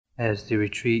as the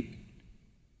retreat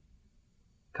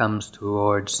comes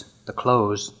towards the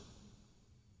close,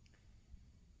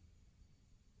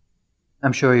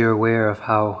 I'm sure you're aware of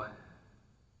how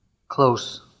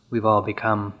close we've all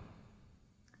become,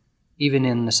 even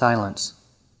in the silence,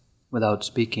 without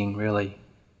speaking really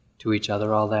to each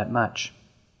other all that much.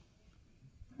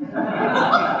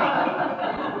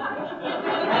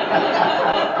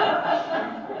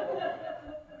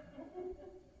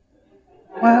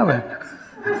 Well,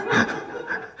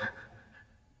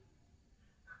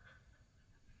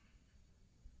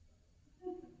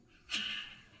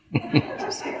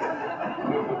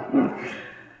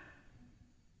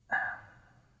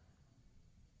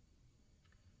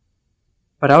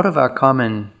 but out of our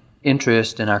common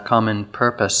interest and our common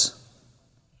purpose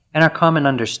and our common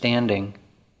understanding,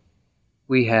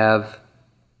 we have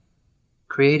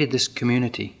created this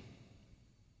community,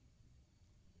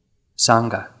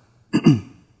 Sangha.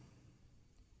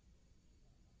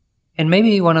 And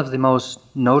maybe one of the most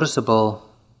noticeable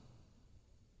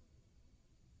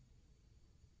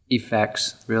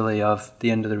effects, really, of the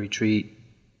end of the retreat,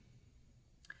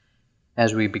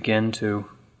 as we begin to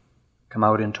come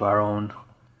out into our own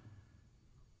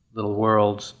little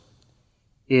worlds,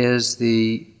 is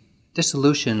the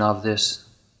dissolution of this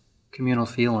communal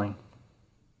feeling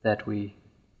that we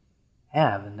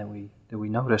have and that we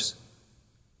notice.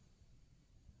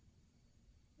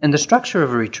 And the structure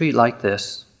of a retreat like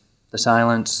this, the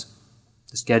silence,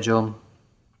 the schedule,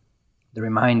 the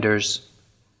reminders,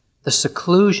 the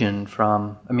seclusion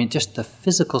from, just the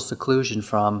physical seclusion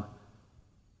from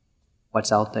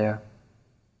what's out there,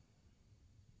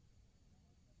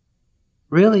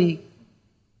 really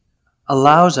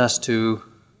allows us to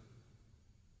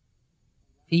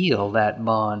feel that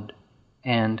bond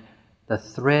and the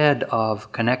thread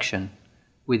of connection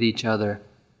with each other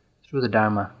through the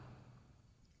Dharma.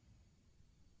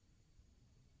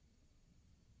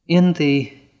 In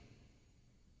the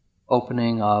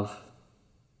opening of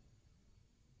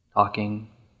talking,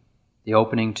 the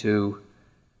opening to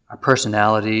our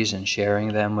personalities and sharing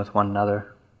them with one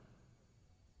another,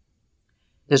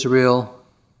 there's a real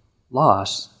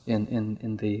loss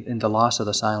in the loss of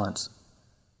the silence.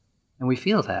 And we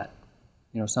feel that.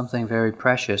 Something very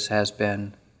precious has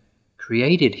been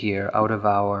created here out of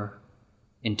our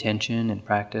intention and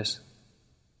practice.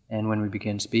 And when we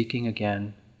begin speaking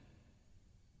again,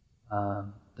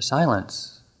 the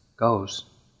silence goes.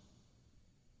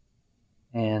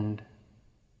 And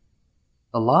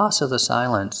the loss of the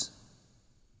silence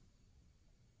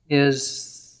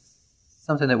is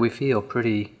something that we feel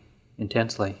pretty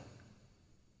intensely.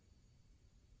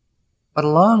 But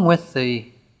along with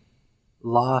the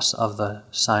loss of the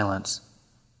silence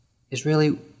is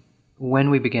really when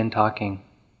we begin talking,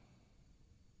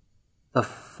 the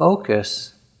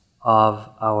focus of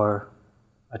our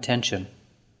attention,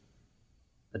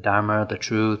 the Dharma, the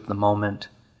truth, the moment,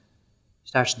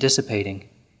 starts dissipating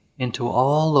into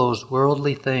all those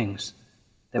worldly things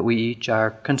that we each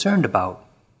are concerned about,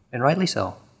 and rightly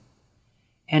so.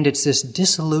 And it's this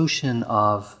dissolution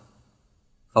of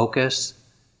focus,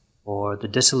 or the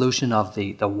dissolution of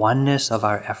the oneness of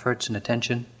our efforts and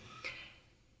attention,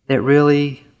 that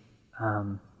really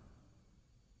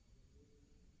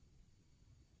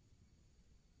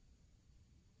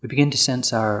we begin to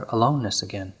sense our aloneness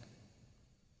again.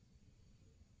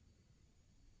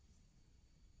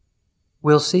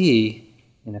 We'll see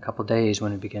in a couple of days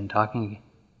when we begin talking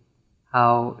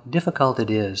how difficult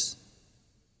it is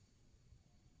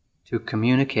to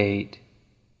communicate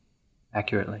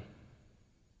accurately,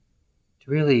 to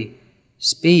really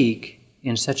speak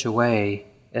in such a way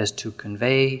as to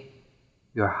convey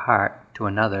your heart to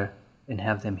another and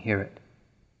have them hear it.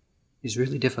 It's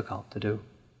really difficult to do.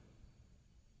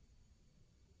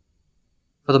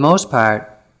 For the most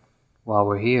part, while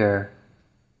we're here,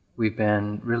 we've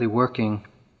been really working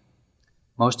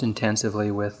most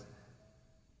intensively with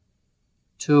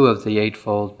two of the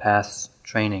Eightfold Paths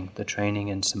training, the training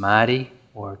in Samadhi,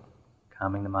 or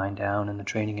calming the mind down, and the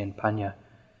training in Panya,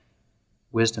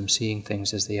 wisdom, seeing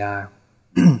things as they are.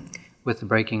 With the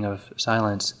breaking of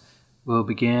silence, we'll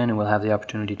begin and we'll have the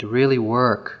opportunity to really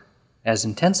work as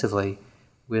intensively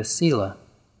with Sila,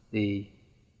 the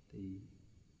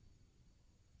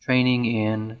training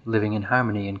in living in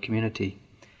harmony and community.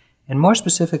 And more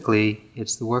specifically,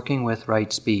 it's the working with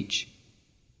right speech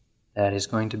that is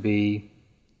going to be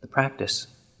the practice,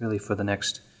 really, for the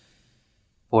next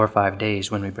 4 or 5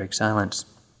 days when we break silence.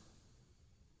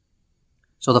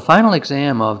 So the final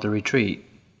exam of the retreat,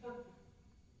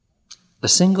 the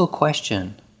single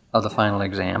question of the final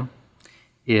exam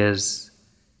is,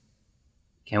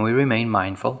 can we remain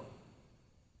mindful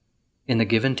in the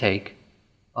give and take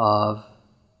of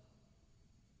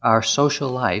our social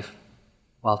life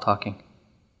while talking.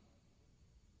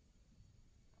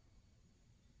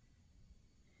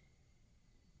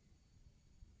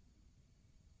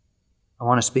 I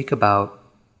want to speak about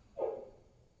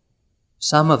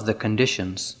some of the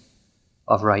conditions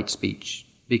of right speech,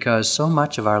 because so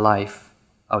much of our life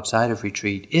outside of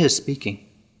retreat is speaking.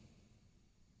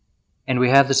 And we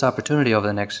have this opportunity over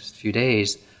the next few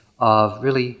days of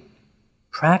really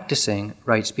practicing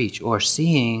right speech, or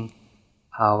seeing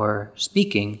our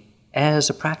speaking as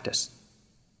a practice.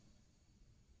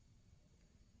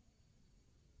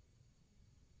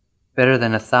 Better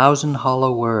than 1,000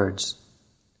 hollow words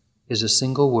is a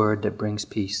single word that brings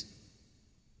peace,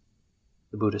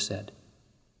 the Buddha said.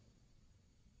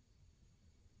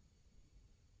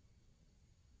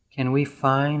 Can we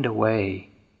find a way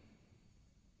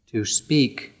to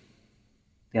speak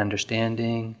the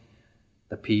understanding,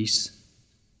 the peace,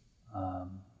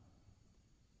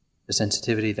 the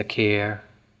sensitivity, the care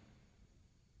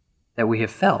that we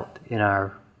have felt in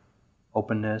our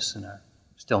openness and our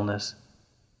stillness?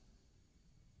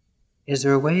 Is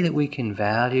there a way that we can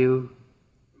value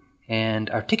and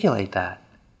articulate that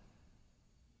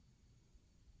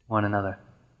to one another?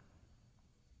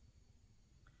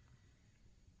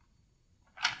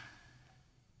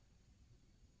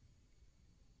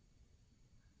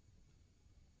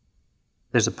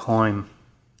 There's a poem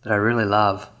that I really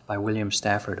love by William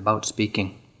Stafford about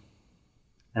speaking,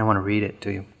 and I want to read it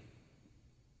to you.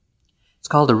 It's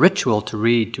called A Ritual to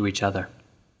Read to Each Other.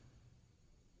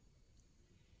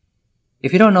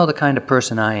 If you don't know the kind of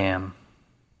person I am,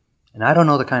 and I don't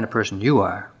know the kind of person you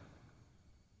are,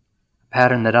 a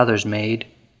pattern that others made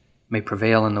may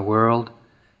prevail in the world,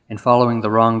 and following the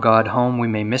wrong God home we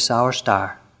may miss our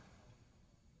star.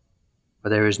 For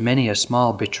there is many a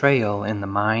small betrayal in the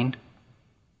mind,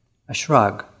 a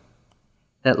shrug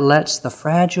that lets the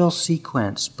fragile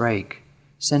sequence break,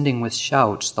 sending with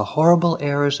shouts the horrible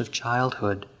errors of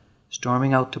childhood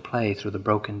storming out to play through the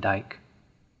broken dike.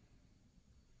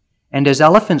 And as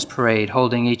elephants parade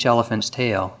holding each elephant's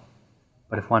tail,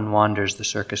 but if one wanders the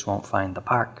circus won't find the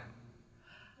park.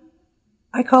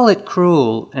 I call it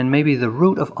cruel, and maybe the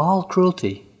root of all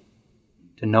cruelty,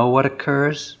 to know what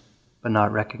occurs but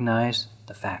not recognize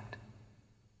the fact.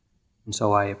 And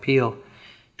so I appeal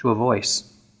to a voice,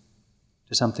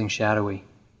 to something shadowy,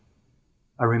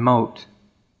 a remote,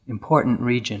 important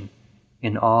region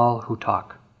in all who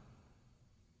talk.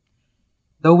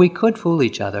 Though we could fool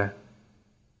each other,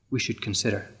 we should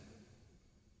consider,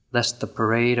 lest the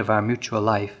parade of our mutual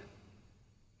life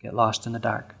get lost in the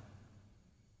dark.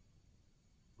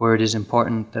 Where it is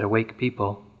important that awake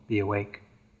people be awake,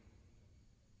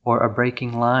 or a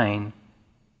breaking line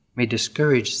may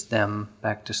discourage them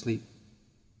back to sleep.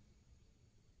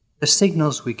 The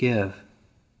signals we give,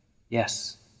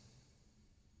 yes,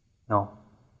 no,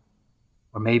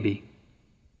 or maybe,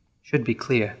 should be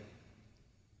clear.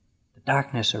 The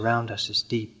darkness around us is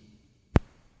deep.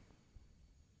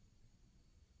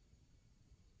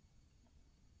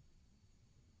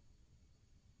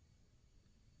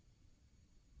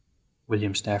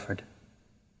 William Stafford.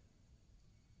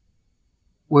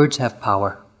 Words have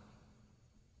power.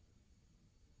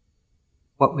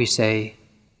 What we say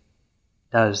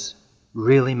does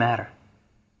really matter.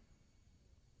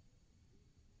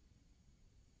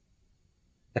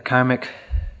 The karmic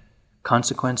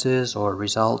consequences or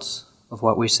results of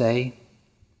what we say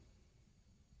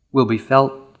will be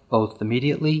felt both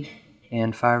immediately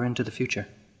and far into the future.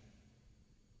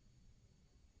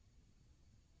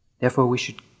 Therefore, we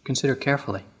should consider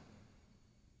carefully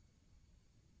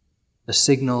the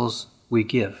signals we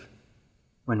give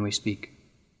when we speak.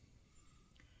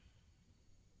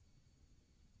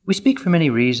 We speak for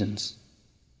many reasons.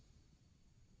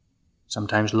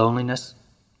 Sometimes loneliness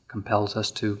compels us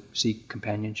to seek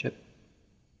companionship.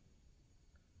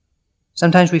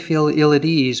 Sometimes we feel ill at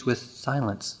ease with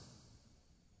silence.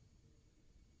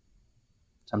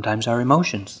 Sometimes our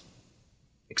emotions,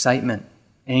 excitement,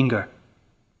 anger,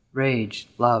 rage,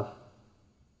 love,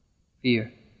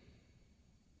 fear,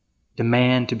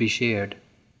 demand to be shared.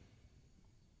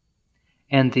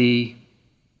 And the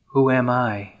who am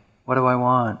I? What do I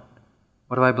want?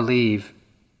 What do I believe?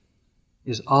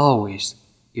 Is always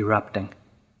erupting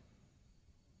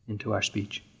into our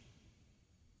speech.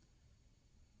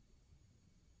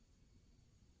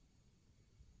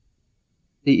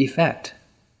 The effect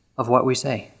of what we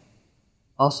say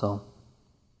also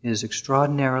is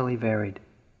extraordinarily varied.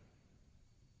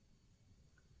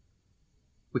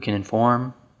 We can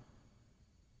inform,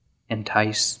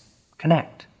 entice,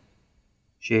 connect,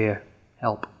 share,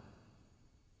 help.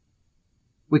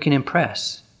 We can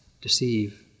impress,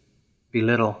 deceive,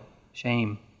 belittle,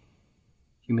 shame,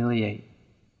 humiliate.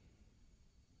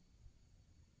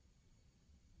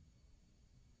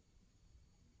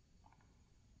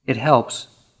 It helps,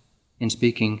 in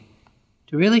speaking,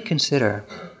 to really consider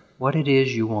what it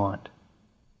is you want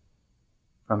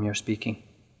from your speaking.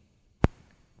 Do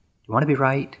you want to be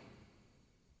right? Do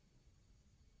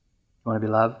you want to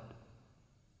be loved?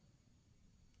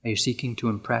 Are you seeking to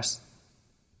impress?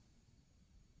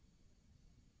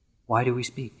 Why do we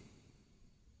speak?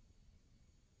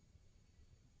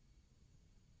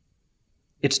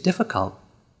 It's difficult.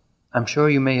 I'm sure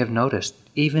you may have noticed,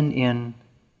 even in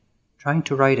trying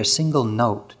to write a single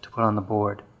note to put on the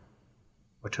board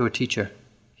or to a teacher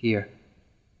here.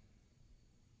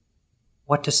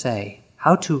 What to say,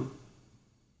 how to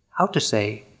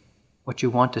say what you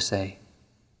want to say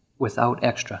without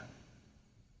extra,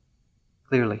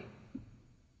 clearly.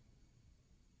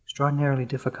 Extraordinarily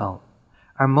difficult.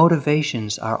 Our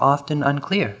motivations are often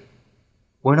unclear.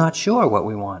 We're not sure what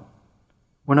we want.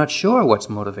 We're not sure what's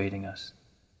motivating us.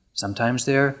 Sometimes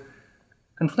they're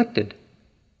conflicted,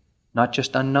 not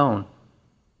just unknown.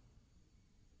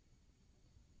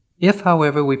 If,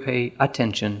 however, we pay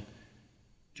attention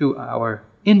to our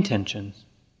intentions,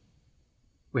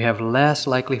 we have less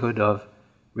likelihood of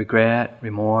regret,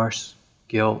 remorse,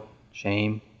 guilt,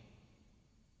 shame.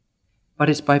 But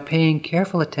it's by paying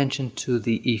careful attention to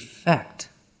the effect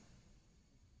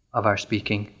of our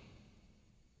speaking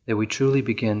that we truly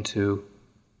begin to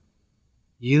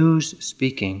use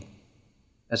speaking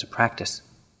as a practice.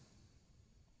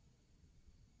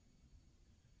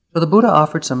 So the Buddha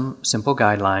offered some simple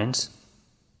guidelines,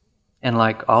 and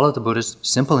like all of the Buddha's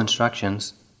simple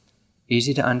instructions,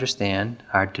 easy to understand,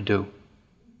 hard to do,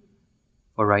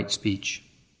 for right speech,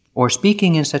 or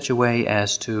speaking in such a way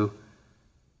as to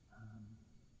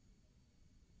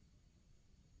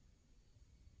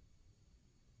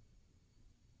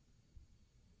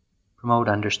promote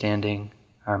understanding,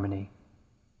 harmony,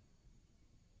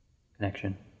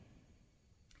 connection.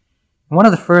 One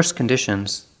of the first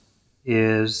conditions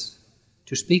is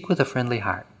to speak with a friendly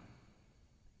heart.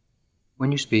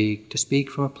 When you speak, to speak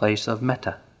from a place of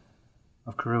metta,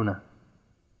 of karuna.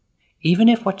 Even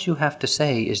if what you have to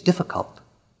say is difficult,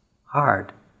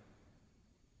 hard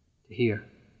to hear.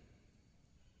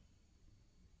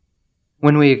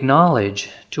 When we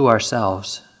acknowledge to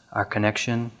ourselves our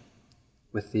connection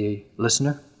with the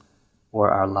listener,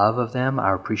 or our love of them,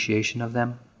 our appreciation of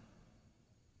them,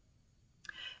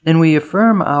 then we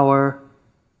affirm our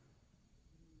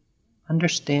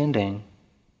understanding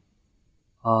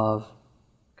of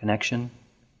connection,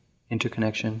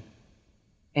 interconnection,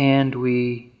 and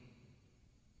we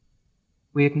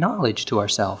acknowledge to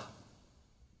ourselves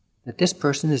that this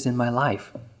person is in my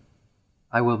life.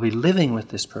 I will be living with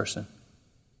this person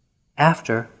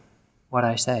after what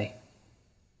I say.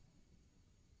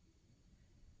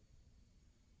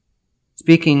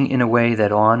 Speaking in a way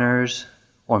that honors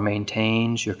or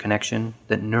maintains your connection,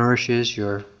 that nourishes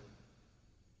your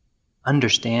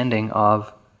understanding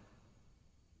of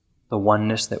the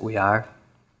oneness that we are,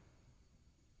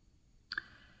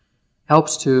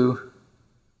 helps to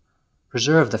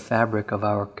preserve the fabric of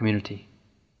our community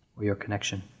or your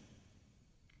connection.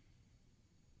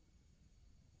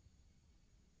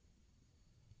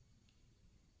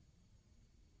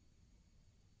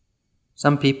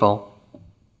 Some people,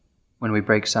 when we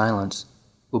break silence,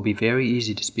 will be very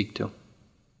easy to speak to.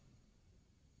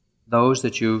 Those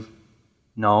that you've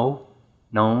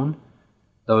known,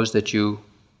 those that you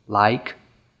like,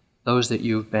 those that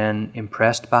you've been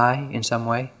impressed by in some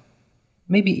way,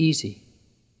 may be easy.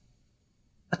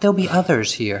 But there'll be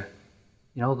others here.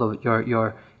 You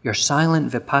know, your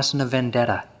silent vipassana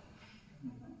vendetta.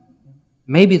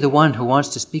 Maybe the one who wants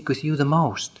to speak with you the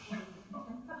most.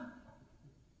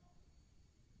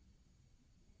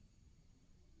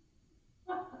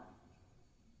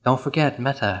 Don't forget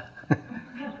metta.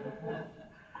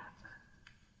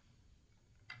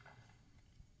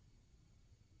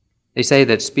 They say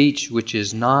that speech which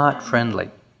is not friendly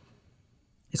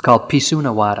is called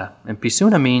pisunawada, and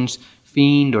pisuna means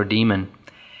fiend or demon.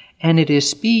 And it is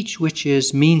speech which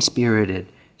is mean-spirited,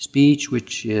 speech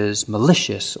which is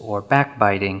malicious or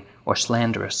backbiting or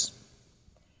slanderous.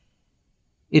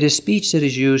 It is speech that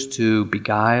is used to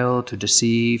beguile, to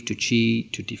deceive, to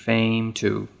cheat, to defame,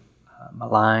 to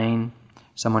malign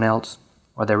someone else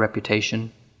or their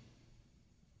reputation.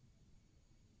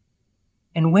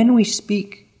 And when we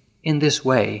speak in this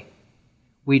way,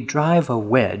 we drive a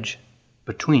wedge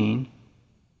between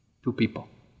two people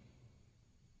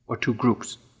or two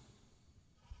groups.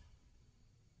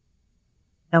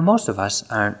 Now, most of us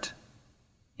aren't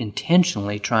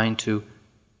intentionally trying to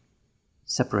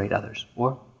separate others,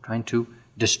 or trying to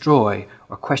destroy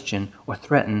or question or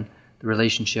threaten the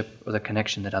relationship or the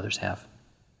connection that others have.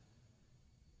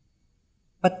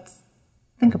 But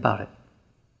think about it.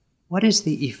 What is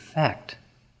the effect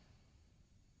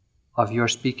of your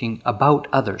speaking about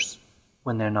others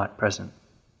when they're not present?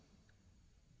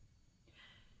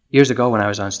 Years ago when I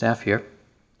was on staff here,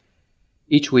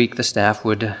 each week the staff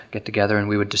would get together and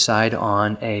we would decide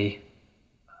on a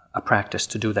practice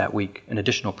to do that week, an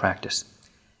additional practice.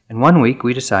 And one week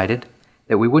we decided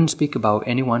that we wouldn't speak about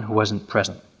anyone who wasn't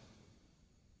present.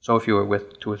 So if you were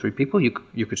with 2 or 3 people,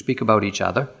 you could speak about each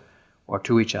other or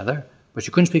to each other, but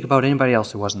you couldn't speak about anybody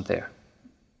else who wasn't there.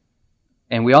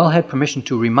 And we all had permission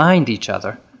to remind each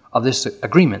other of this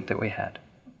agreement that we had.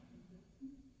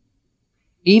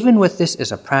 Even with this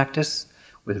as a practice,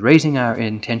 with raising our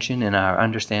intention and our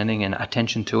understanding and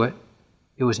attention to it,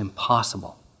 it was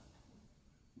impossible.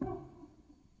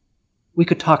 We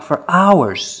could talk for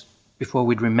hours before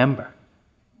we'd remember.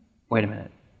 Wait a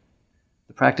minute.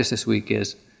 The practice this week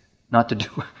is not to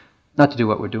do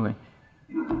what we're doing.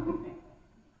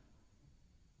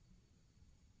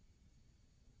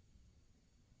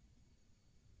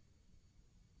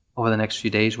 Over the next few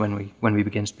days when we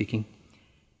begin speaking,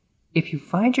 if you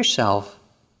find yourself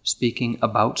speaking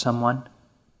about someone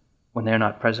when they're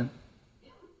not present,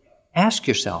 ask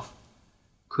yourself,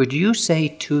 could you say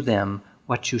to them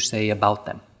what you say about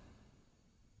them?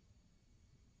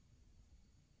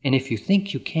 And if you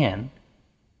think you can,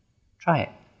 try it.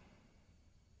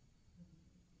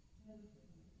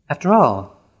 After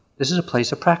all, this is a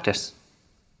place of practice.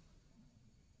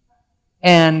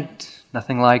 And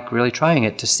nothing like really trying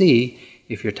it to see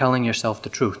if you're telling yourself the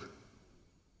truth.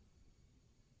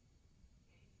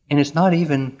 And it's not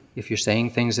even if you're saying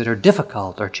things that are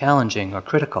difficult or challenging or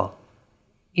critical.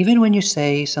 Even when you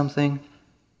say something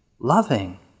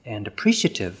loving and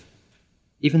appreciative,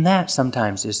 even that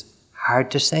sometimes is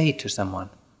hard to say to someone.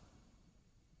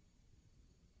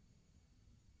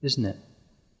 Isn't it?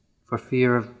 For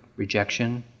fear of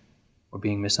rejection or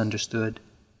being misunderstood.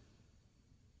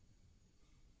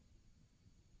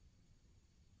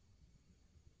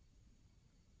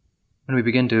 When we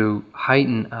begin to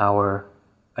heighten our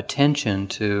attention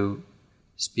to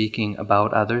speaking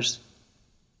about others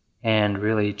and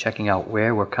really checking out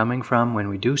where we're coming from when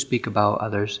we do speak about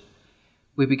others,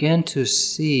 we begin to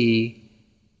see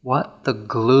what the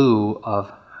glue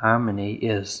of harmony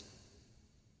is.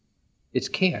 It's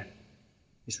care.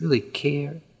 It's really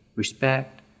care,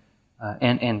 respect,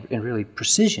 and really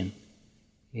precision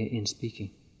in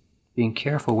speaking. Being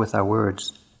careful with our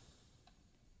words.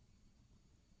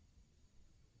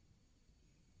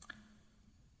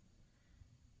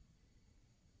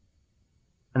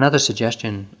 Another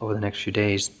suggestion over the next few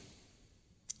days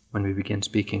when we begin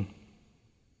speaking.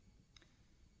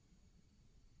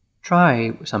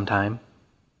 Try sometime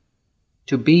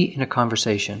to be in a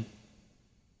conversation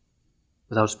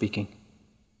without speaking.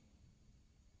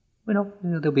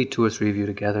 There'll be 2 or 3 of you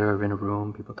together or in a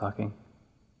room, people talking.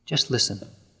 Just listen.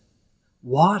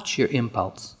 Watch your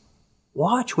impulse.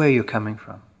 Watch where you're coming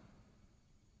from.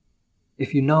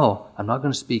 If you know, I'm not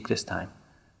going to speak this time,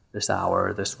 this hour,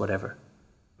 or this whatever,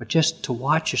 but just to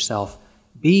watch yourself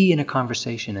be in a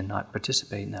conversation and not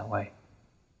participate in that way.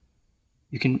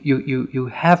 You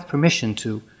have permission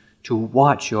to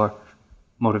watch your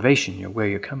motivation, where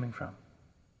you're coming from.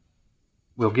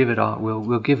 We'll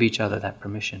give each other that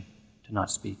permission to not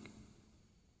speak.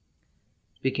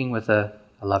 Speaking with a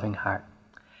loving heart.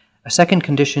 A second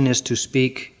condition is to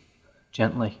speak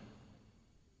gently.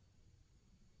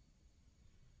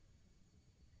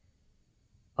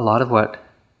 A lot of what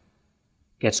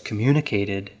gets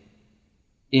communicated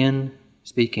in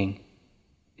speaking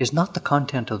is not the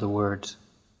content of the words.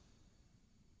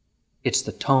 It's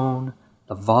the tone,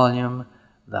 the volume,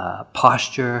 the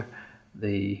posture,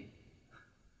 the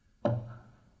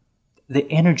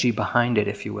energy behind it,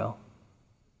 if you will.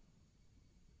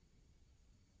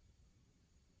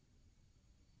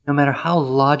 No matter how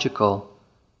logical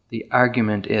the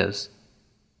argument is,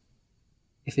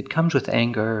 if it comes with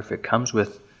anger, if it comes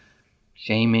with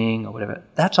shaming or whatever,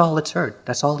 that's all it's heard.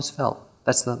 That's all it's felt.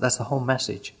 That's the whole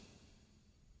message.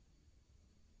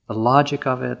 The logic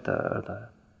of it, the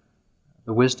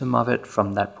wisdom of it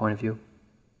from that point of view,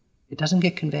 it doesn't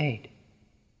get conveyed.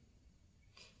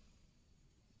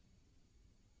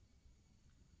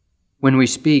 When we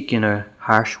speak in a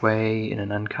harsh way, in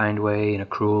an unkind way, in a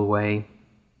cruel way,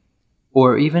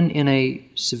 or even in a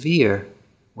severe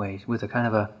way, with a kind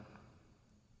of a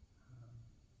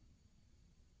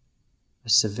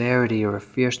severity or a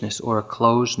fierceness or a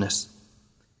closeness,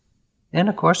 And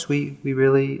of course, we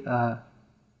really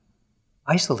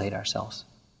isolate ourselves.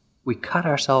 We cut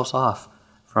ourselves off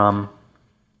from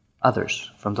others,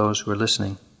 from those who are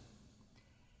listening.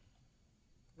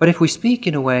 But if we speak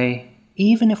in a way,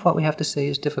 even if what we have to say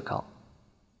is difficult,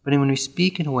 but when we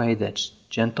speak in a way that's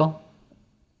gentle,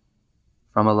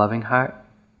 from a loving heart,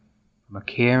 from a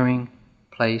caring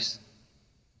place,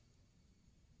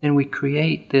 then we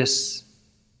create this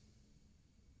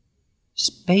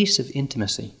space of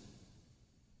intimacy,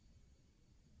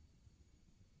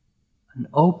 an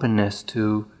openness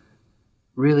to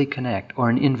really connect, or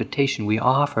an invitation we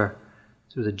offer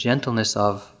through the gentleness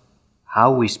of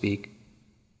how we speak,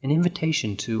 an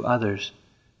invitation to others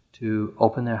to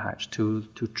open their hearts, to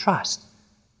trust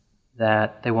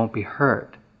that they won't be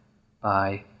hurt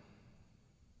by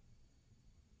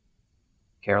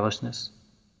carelessness,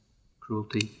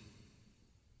 cruelty,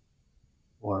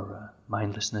 or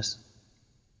mindlessness.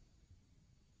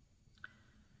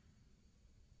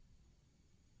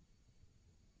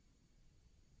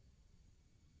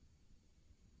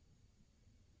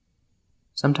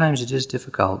 Sometimes it is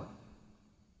difficult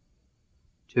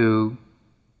to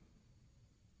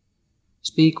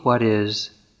speak what is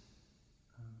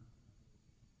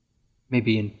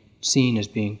maybe seen as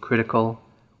being critical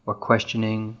or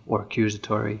questioning or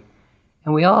accusatory.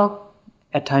 And we all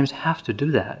at times have to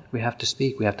do that. We have to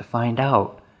speak, we have to find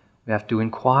out, we have to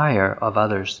inquire of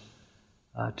others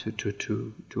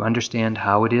to understand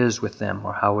how it is with them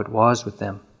or how it was with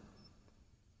them.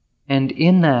 And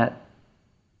in that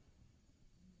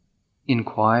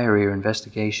inquiry or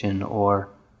investigation, or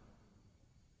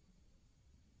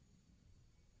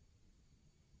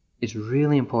it's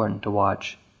really important to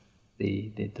watch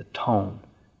the tone,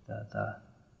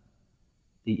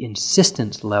 the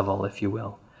insistence level, if you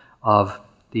will, of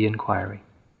the inquiry.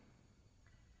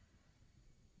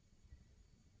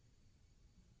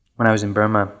 When I was in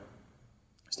Burma,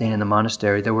 staying in the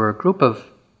monastery, there were a group of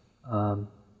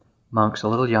monks a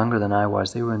little younger than I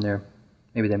was. They were in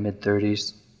maybe their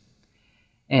mid-30s.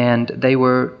 And they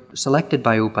were selected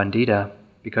by U Pandita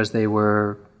because they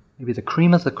were maybe the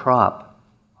cream of the crop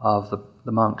of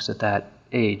the monks at that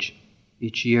age.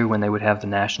 Each year when they would have the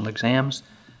national exams,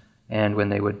 and when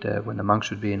the monks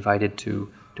would be invited to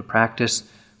practice,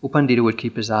 U Pandita would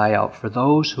keep his eye out for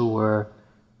those who were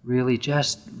really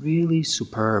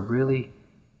superb, really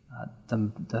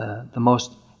the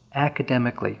most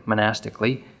academically,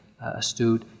 monastically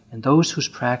astute, and those whose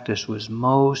practice was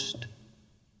most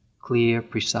clear,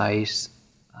 precise,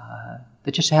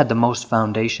 that just had the most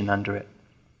foundation under it.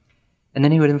 And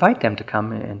then he would invite them to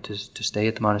come and to stay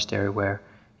at the monastery where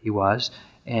he was,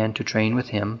 and to train with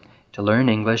him, to learn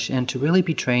English, and to really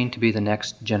be trained to be the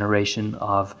next generation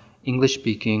of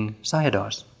English-speaking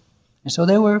sayadaws. And so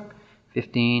there were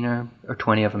 15 or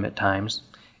 20 of them at times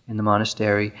in the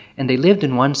monastery, and they lived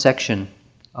in one section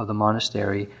of the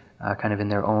monastery, kind of in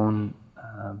their own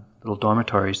little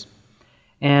dormitories.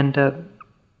 And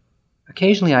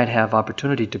occasionally I'd have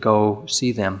opportunity to go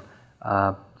see them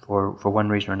for one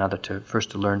reason or another,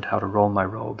 to learn how to roll my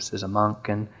robes as a monk,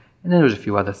 and then there was a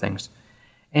few other things.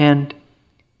 And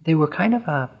they were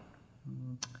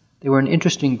they were an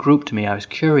interesting group to me. I was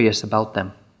curious about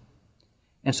them.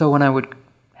 And so when I would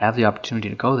have the opportunity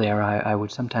to go there, I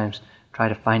would sometimes try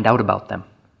to find out about them.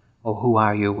 Oh, who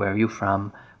are you? Where are you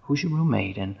from? Who's your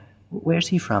roommate? And where's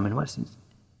he from? And what's his...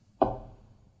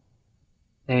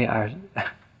 They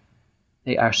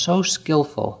are so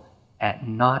skillful at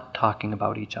not talking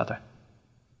about each other.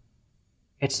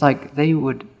 It's like they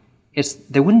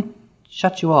wouldn't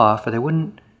shut you off, or they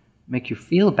wouldn't make you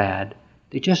feel bad.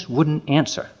 They just wouldn't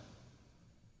answer.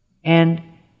 And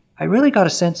I really got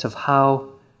a sense of how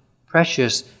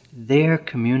precious their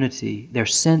community, their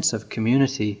sense of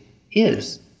community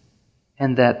is,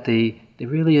 and that there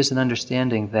really is an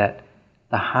understanding that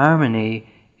the harmony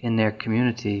in their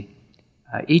community,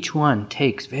 each one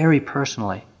takes very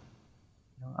personally.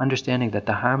 Understanding that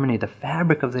the harmony, the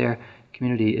fabric of their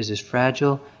community is as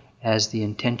fragile as the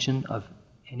intention of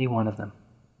any one of them,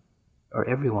 or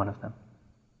every one of them.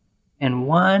 And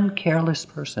one careless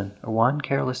person, or one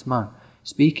careless monk,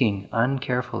 speaking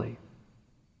uncarefully,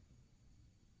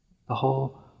 the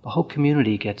whole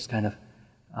community gets kind of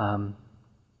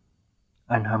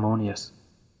unharmonious,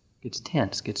 gets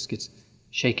tense, gets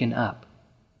shaken up.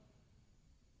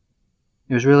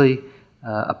 It was really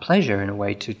a pleasure, in a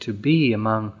way, to be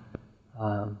among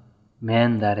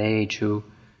men that age who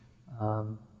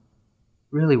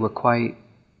really were quite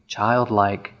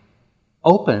childlike,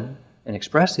 open and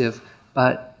expressive,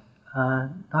 but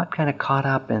not kind of caught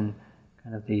up in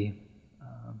kind of the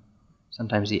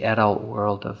sometimes the adult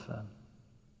world of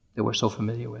that we're so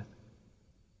familiar with.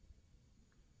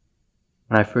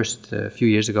 A few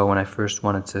years ago, when I first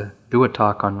wanted to do a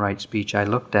talk on right speech, I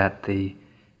looked at the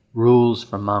rules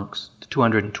for monks, the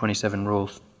 227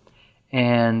 rules.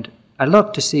 And I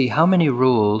looked to see how many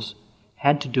rules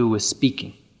had to do with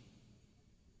speaking,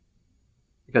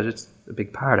 because it's a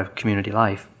big part of community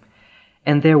life.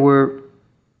 And there were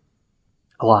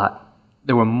a lot.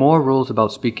 There were more rules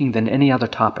about speaking than any other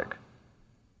topic.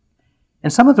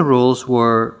 And some of the rules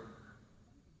were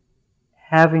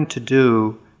having to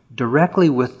do directly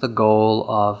with the goal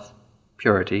of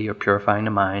purity, or purifying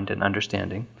the mind and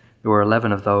understanding. There were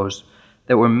 11 of those.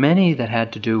 There were many that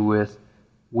had to do with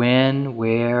when,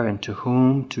 where, and to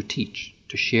whom to teach,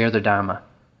 to share the Dharma.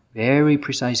 Very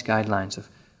precise guidelines of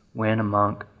when a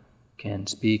monk can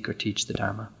speak or teach the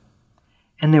Dharma.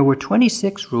 And there were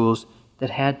 26 rules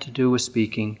that had to do with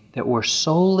speaking that were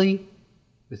solely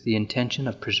with the intention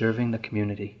of preserving the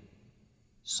community.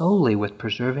 Solely with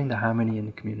preserving the harmony in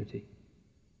the community.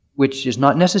 Which is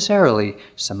not necessarily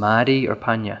samadhi or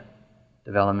panya,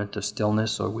 development of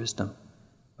stillness or wisdom,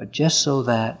 but just so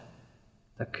that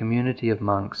the community of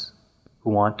monks who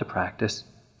want to practice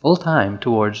full-time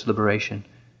towards liberation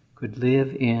could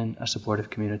live in a supportive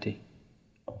community.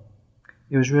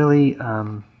 It was really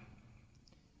an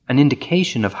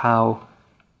indication of how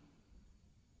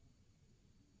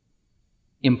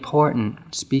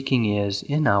important speaking is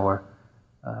in our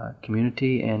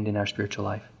community and in our spiritual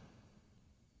life.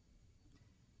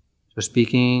 So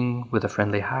speaking with a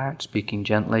friendly heart, speaking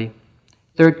gently.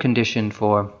 Third condition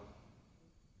for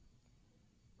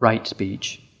right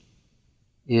speech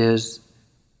is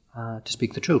to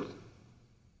speak the truth.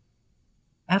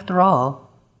 After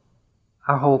all,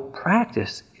 our whole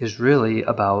practice is really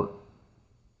about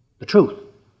the truth,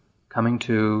 coming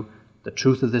to the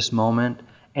truth of this moment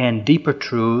and deeper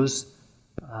truths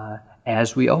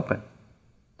as we open.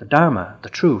 The Dharma, the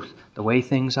truth, the way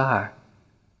things are.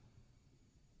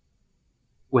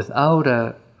 Without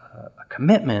a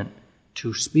commitment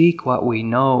to speak what we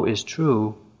know is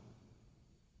true,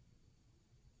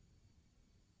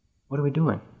 what are we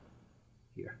doing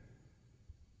here?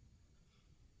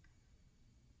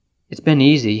 It's been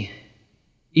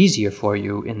easier for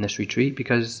you in this retreat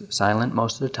because silent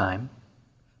most of the time.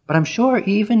 But I'm sure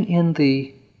even in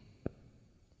the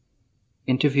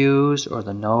interviews or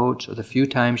the notes or the few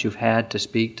times you've had to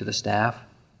speak to the staff,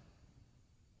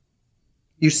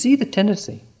 you see the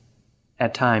tendency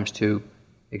at times to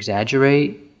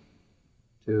exaggerate,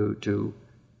 to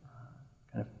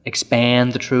kind of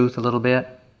expand the truth a little bit,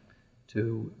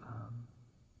 to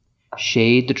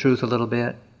shade the truth a little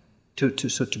bit, to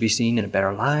be seen in a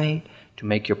better light, to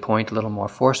make your point a little more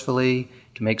forcefully,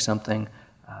 to make something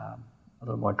a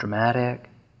little more dramatic.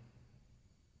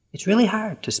 It's really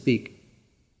hard to speak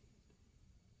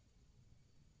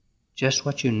just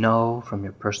what you know from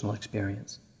your personal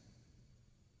experience.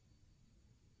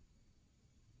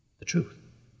 The truth.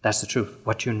 That's the truth.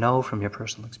 What you know from your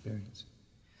personal experience.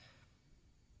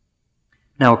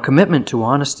 Now, a commitment to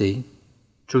honesty,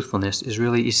 truthfulness, is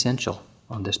really essential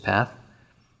on this path.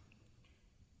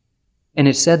 And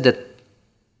it's said that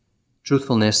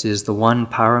truthfulness is the one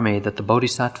parame that the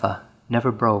Bodhisattva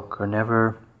never broke or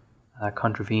never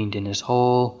contravened in his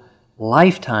whole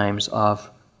lifetimes of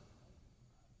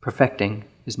perfecting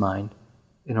his mind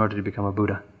in order to become a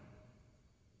Buddha.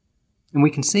 And we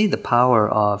can see the power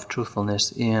of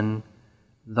truthfulness in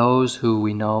those who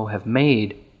we know have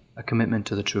made a commitment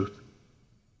to the truth.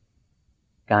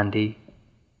 Gandhi,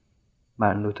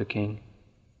 Martin Luther King.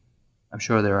 I'm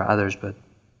sure there are others, but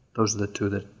those are the two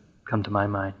that come to my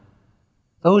mind.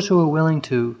 Those who are willing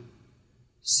to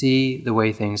see the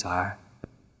way things are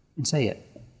and say it.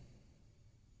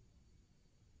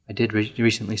 I did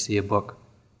recently see a book,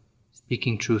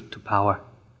 Speaking Truth to Power,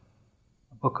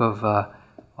 a book of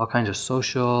all kinds of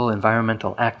social,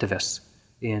 environmental activists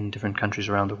in different countries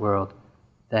around the world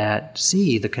that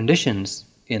see the conditions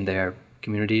in their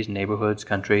communities, neighborhoods,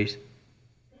 countries,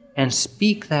 and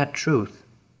speak that truth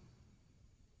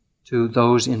to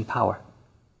those in power.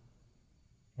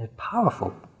 They're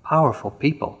powerful, powerful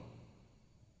people.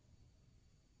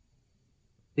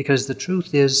 Because the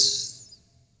truth is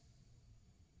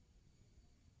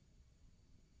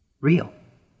real.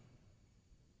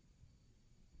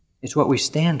 It's what we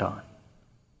stand on.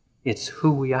 It's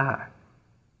who we are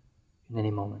in any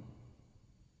moment.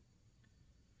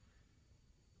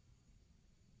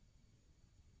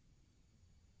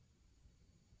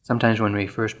 Sometimes when we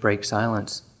first break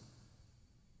silence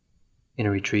in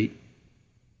a retreat,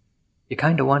 you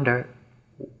kind of wonder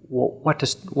what to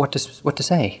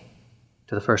say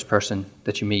to the first person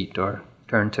that you meet or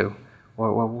turn to,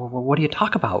 or what do you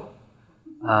talk about?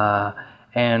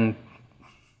 And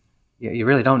You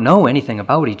really don't know anything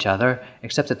about each other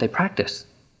except that they practice.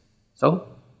 So,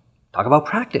 talk about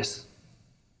practice.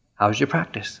 How's your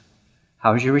practice?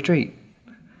 How's your retreat?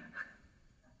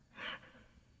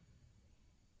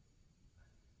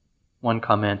 One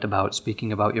comment about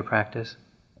speaking about your practice.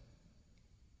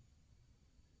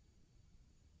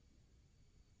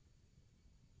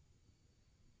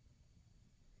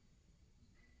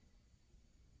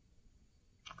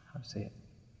 How to say it?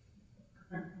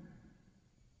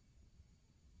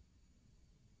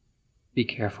 Be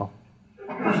careful.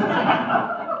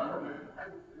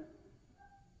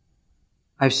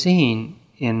 I've seen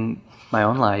in my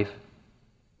own life,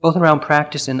 both around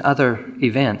practice and other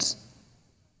events,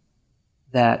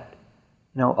 that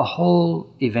a whole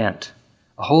event,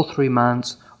 a whole 3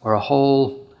 months, or a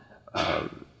whole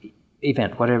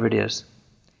event, whatever it is,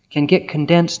 can get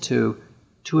condensed to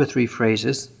 2 or 3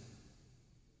 phrases,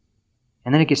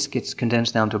 and then it gets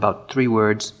condensed down to about 3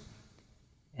 words,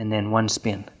 and then 1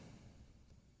 spin.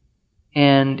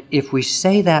 And if we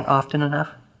say that often enough,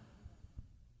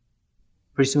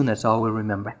 pretty soon that's all we'll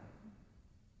remember.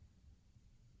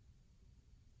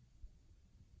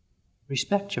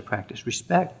 Respect your practice.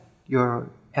 Respect your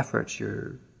efforts,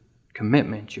 your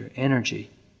commitment, your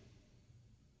energy.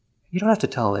 You don't have to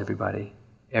tell everybody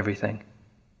everything.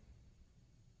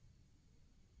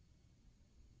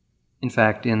 In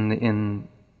fact, in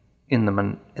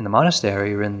the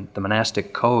monastery, or in the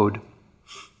monastic code,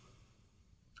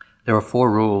 there are 4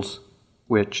 rules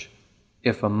which,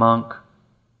 if a monk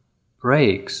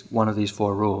breaks one of these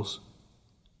 4 rules,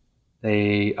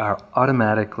 they are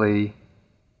automatically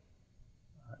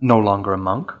no longer a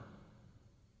monk,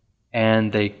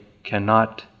 and they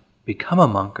cannot become a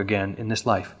monk again in this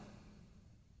life.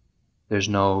 There's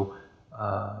no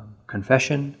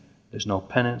confession, there's no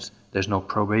penance, there's no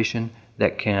probation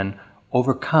that can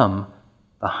overcome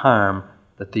the harm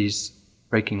that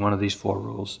breaking one of these 4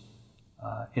 rules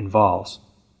involves.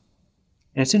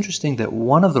 And it's interesting that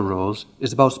one of the rules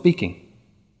is about speaking.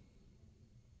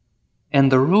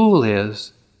 And the rule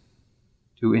is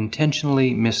to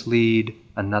intentionally mislead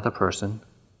another person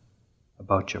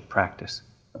about your practice.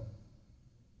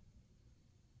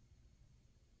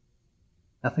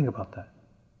 Nothing about that.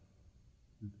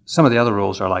 Some of the other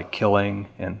rules are like killing,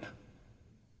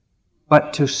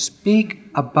 but to speak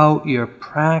about your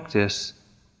practice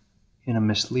in a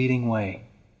misleading way,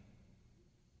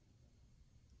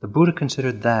 the Buddha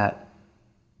considered that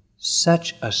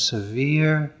such a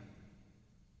severe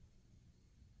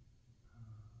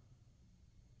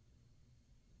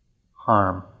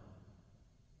harm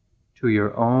to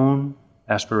your own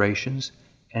aspirations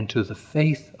and to the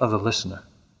faith of the listener,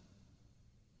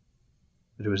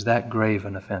 that it was that grave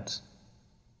an offense.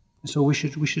 And so we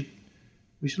should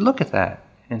look at that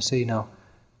and say,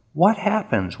 what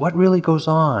happens? What really goes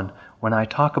on when I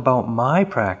talk about my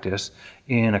practice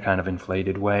in a kind of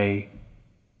inflated way?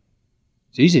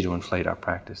 It's easy to inflate our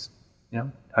practice.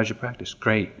 How's your practice?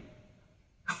 Great.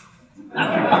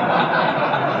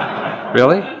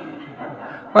 Really?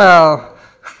 Well,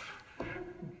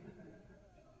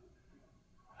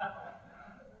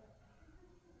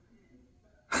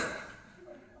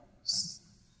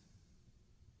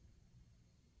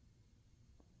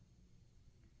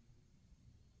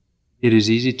 it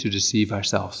is easy to deceive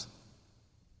ourselves.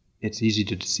 It's easy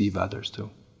to deceive others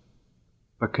too.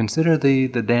 But consider the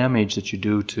damage that you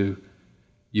do to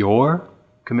your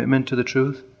commitment to the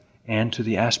truth and to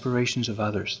the aspirations of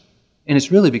others. And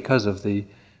it's really because of the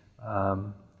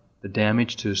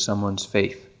damage to someone's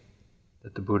faith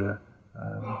that the Buddha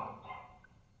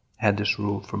had this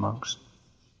rule for monks.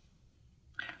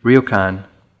 Ryokan,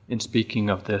 in speaking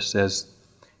of this, says,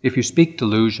 if you speak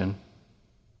delusion,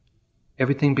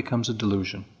 everything becomes a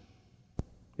delusion.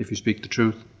 If you speak the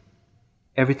truth,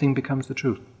 everything becomes the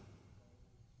truth.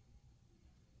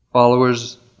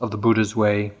 Followers of the Buddha's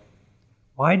way,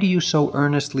 why do you so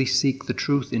earnestly seek the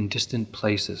truth in distant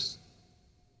places?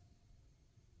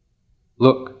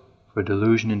 Look for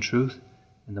delusion and truth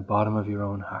in the bottom of your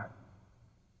own heart.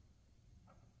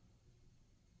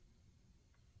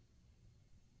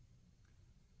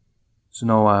 So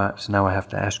now I have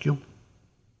to ask you,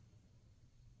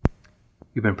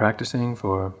 you've been practicing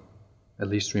for at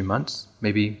least 3 months,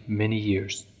 maybe many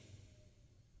years,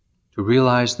 to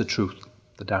realize the truth,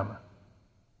 the Dharma.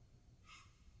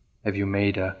 Have you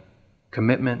made a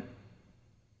commitment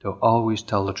to always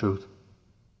tell the truth?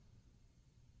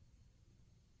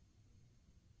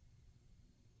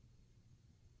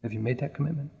 Have you made that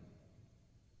commitment?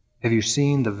 Have you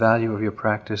seen the value of your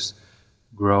practice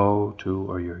grow to,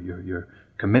 or your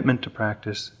commitment to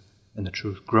practice and the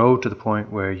truth grow to the point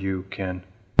where you can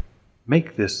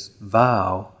make this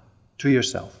vow to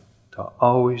yourself to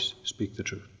always speak the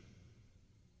truth.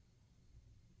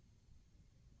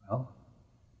 Well,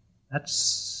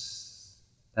 that's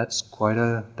quite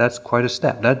a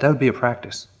step. That would be a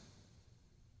practice.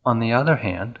 On the other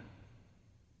hand,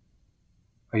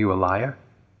 are you a liar?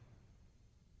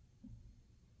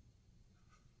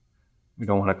 We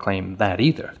don't want to claim that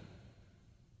either.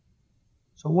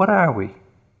 So what are we?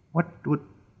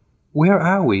 Where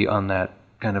are we on that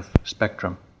kind of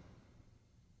spectrum?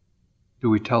 Do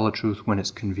we tell the truth when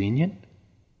it's convenient?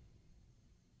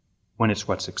 When it's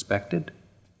what's expected?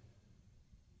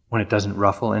 When it doesn't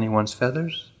ruffle anyone's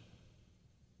feathers?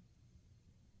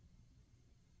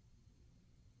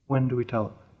 When do we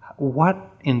tell? What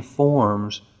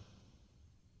informs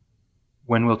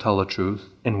when we'll tell the truth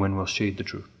and when we'll shade the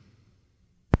truth?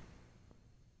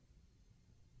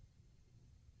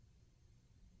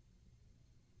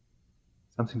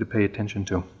 Something to pay attention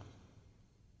to.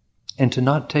 And to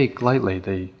not take lightly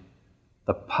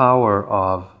the power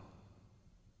of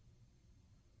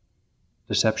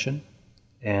deception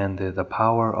and the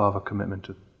power of a commitment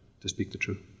to speak the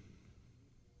truth.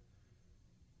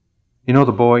 You know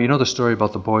the story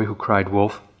about the boy who cried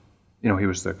wolf? He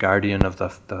was the guardian of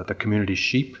the community's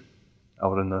sheep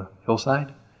out on the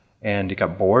hillside. And he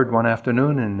got bored one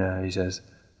afternoon and he says,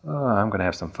 "Oh, I'm going to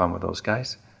have some fun with those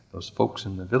guys, those folks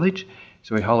in the village."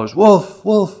 So he hollers, "Wolf,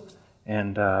 wolf!"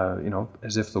 And,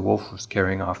 as if the wolf was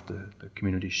carrying off the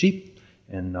community sheep.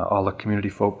 And all the community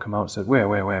folk come out and said, Where?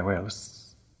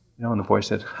 And the boy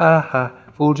said, "Ha, ha,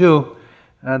 fooled you.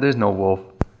 There's no wolf."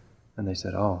 And they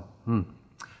said, "Oh,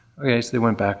 Okay, so they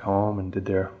went back home and did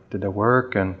their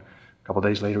work. And a couple of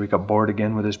days later, he got bored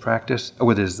again with his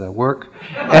work.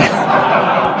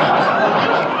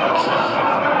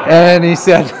 And he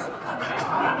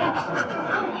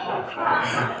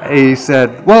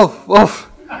said, "Wolf, wolf."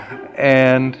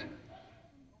 And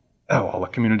all the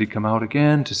community come out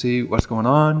again to see what's going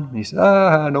on. And he said,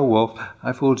 "No wolf,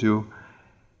 I fooled you."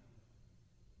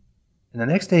 And the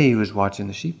next day he was watching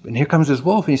the sheep, and here comes this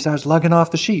wolf, and he starts lugging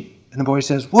off the sheep. And the boy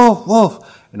says, "Wolf,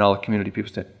 wolf." And all the community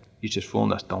people said, "He's just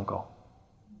fooling us, don't go."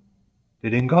 They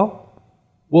didn't go.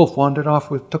 Wolf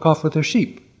took off with their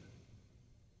sheep.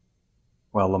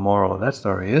 Well, the moral of that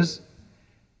story is,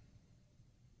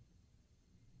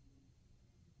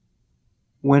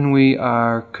 when we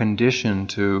are conditioned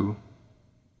to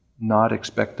not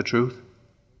expect the truth,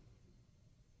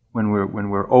 when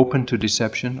we're open to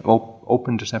deception,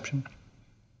 open deception,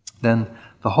 then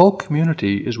the whole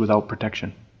community is without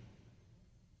protection.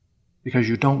 Because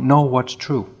you don't know what's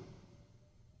true.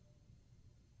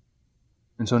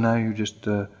 And so now you just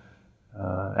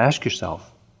ask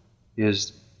yourself,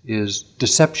 is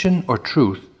deception or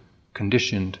truth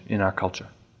conditioned in our culture?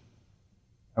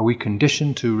 Are we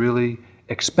conditioned to really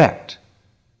expect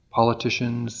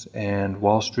politicians and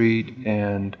Wall Street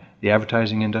and the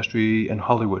advertising industry and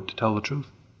Hollywood to tell the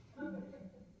truth?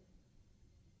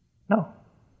 No.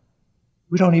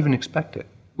 We don't even expect it.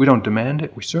 We don't demand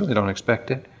it. We certainly don't expect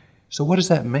it. So what does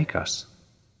that make us?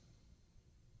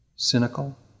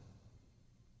 Cynical?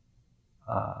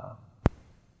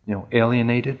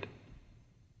 Alienated?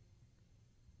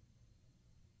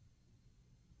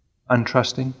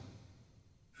 Untrusting?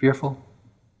 Fearful?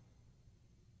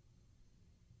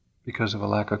 Because of a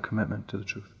lack of commitment to the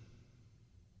truth.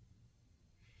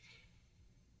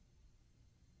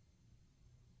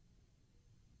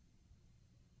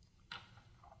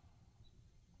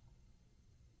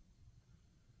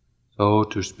 So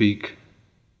to speak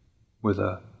with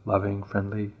a loving,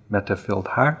 friendly, metta-filled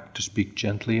heart, to speak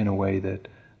gently in a way that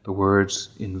the words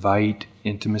invite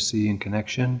intimacy and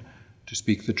connection, to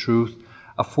speak the truth.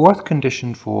 A fourth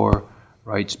condition for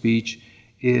right speech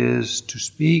is to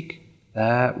speak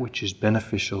that which is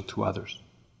beneficial to others.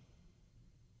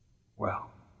 Well,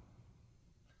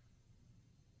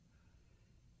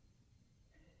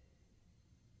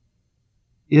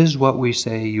 is what we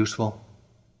say useful?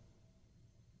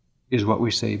 Is what we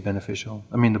say beneficial?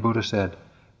 I mean, the Buddha said,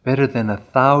 better than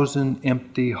 1,000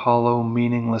 empty, hollow,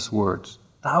 meaningless words,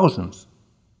 thousands,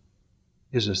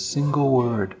 is a single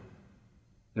word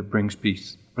that brings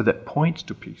peace, or that points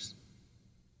to peace.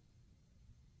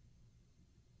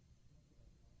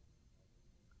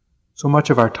 So much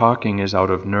of our talking is out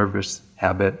of nervous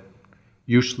habit,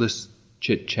 useless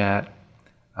chit-chat,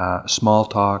 small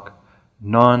talk,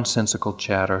 nonsensical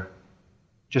chatter,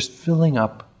 just filling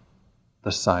up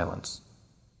the silence.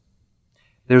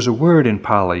 There's a word in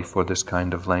Pali for this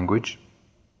kind of language.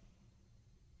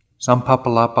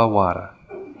 Sampapalapa wada.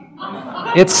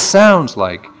 It sounds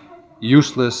like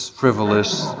useless,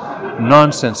 frivolous,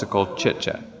 nonsensical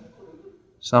chit-chat.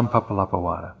 Sampapalapa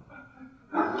wada.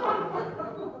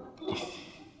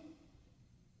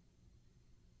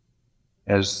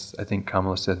 as I think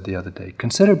Kamala said the other day,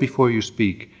 consider before you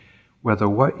speak whether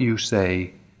what you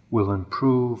say will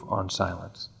improve on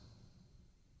silence.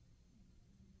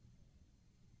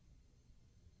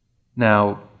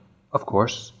 Now, of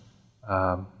course,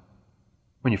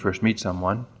 when you first meet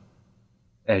someone,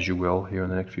 as you will here in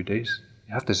the next few days,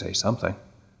 you have to say something.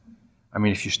 I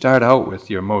mean, if you start out with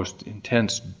your most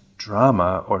intense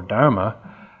drama or dharma,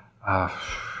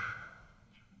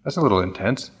 that's a little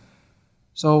intense.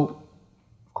 So,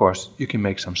 of course, you can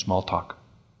make some small talk.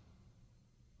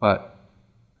 But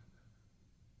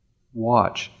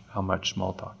watch how much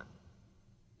small talk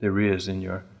there is in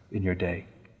your day.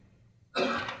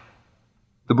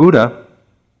 The Buddha,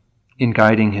 in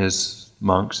guiding his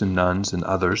monks and nuns and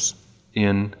others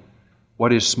in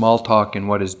what is small talk and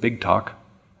what is big talk,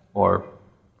 or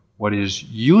what is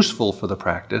useful for the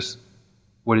practice,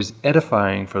 what is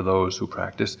edifying for those who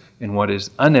practice, and what is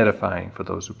unedifying for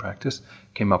those who practice,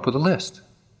 came up with a list.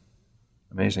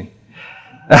 Amazing.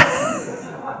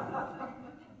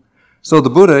 So the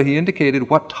Buddha, he indicated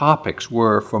what topics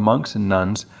were for monks and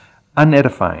nuns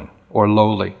unedifying or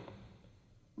lowly.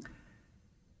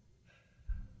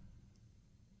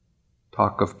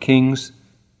 Talk of kings,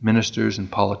 ministers, and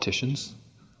politicians,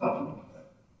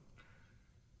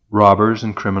 robbers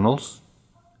and criminals,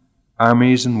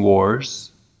 armies and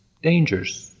wars,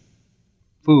 dangers,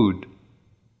 food,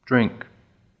 drink,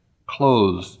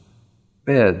 clothes,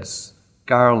 beds,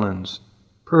 garlands,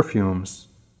 perfumes,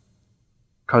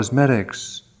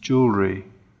 cosmetics, jewelry,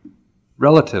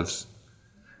 relatives.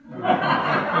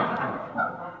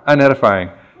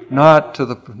 Unedifying, not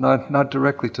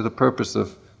directly to the purpose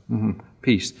of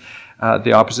peace.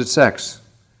 The opposite sex,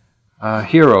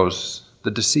 heroes,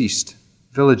 the deceased,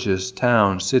 villages,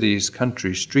 towns, cities,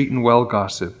 countries, street and well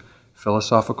gossip,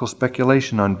 philosophical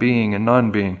speculation on being and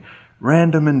non-being,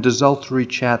 random and desultory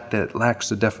chat that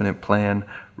lacks a definite plan,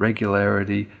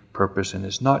 regularity, purpose, and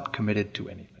is not committed to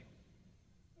anything.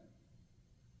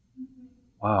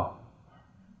 Wow.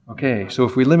 Okay, so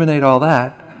if we eliminate all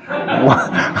that,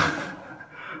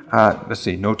 let's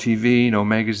see, no TV, no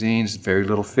magazines, very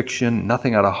little fiction,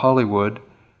 nothing out of Hollywood.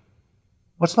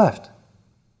 What's left?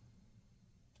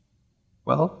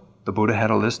 Well, the Buddha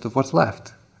had a list of what's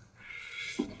left.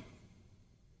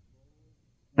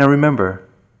 Now remember,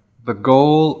 the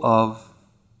goal of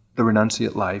the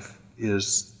renunciate life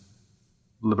is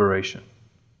liberation,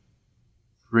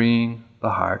 freeing the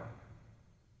heart,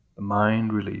 the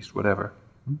mind released, whatever.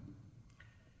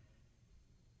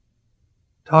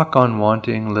 Talk on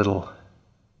wanting little.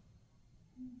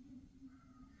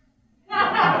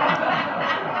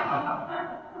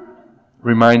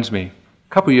 Reminds me, a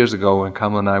couple years ago when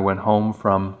Kamala and I went home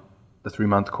from the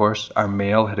 3-month course, our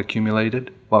mail had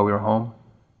accumulated while we were home.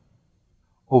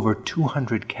 Over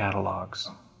 200 catalogs.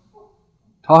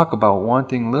 Talk about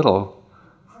wanting little.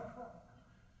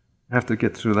 I have to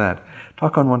get through that.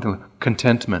 Talk on wanting little.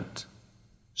 Contentment,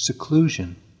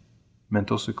 seclusion,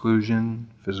 mental seclusion,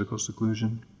 physical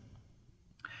seclusion.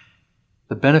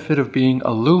 The benefit of being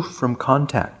aloof from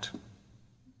contact,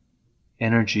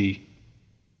 energy,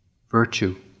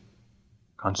 virtue,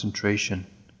 concentration,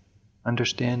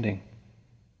 understanding,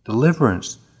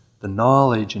 deliverance, the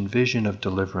knowledge and vision of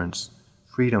deliverance,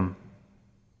 freedom,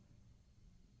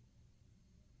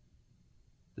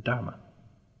 the Dharma.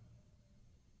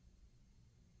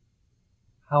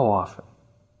 How often?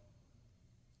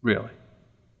 Really?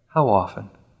 How often?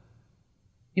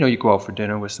 You know, you go out for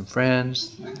dinner with some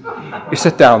friends, you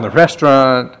sit down in the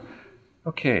restaurant,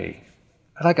 okay,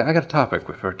 I got a topic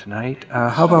with her tonight.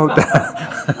 How about,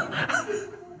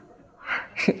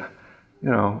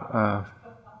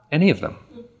 any of them?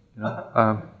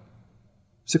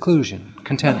 Seclusion,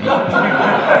 contentment.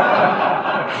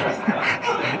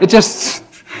 It just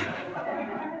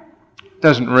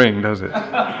doesn't ring, does it?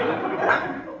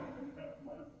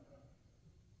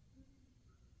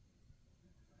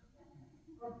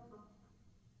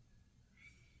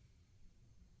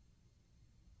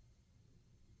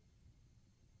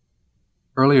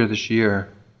 Earlier this year,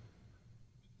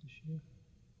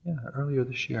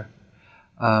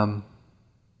 Kamala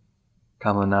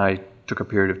and I took a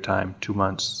period of time, 2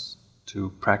 months,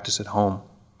 to practice at home.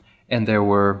 And there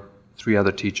were 3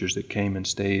 other teachers that came and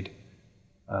stayed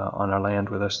on our land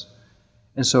with us.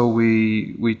 And so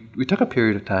we took a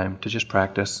period of time to just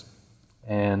practice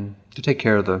and to take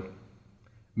care of the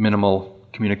minimal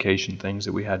communication things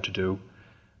that we had to do.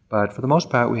 But for the most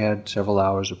part, we had several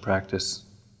hours of practice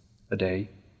a day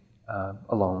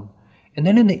alone. And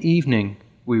then in the evening,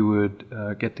 we would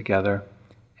get together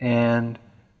and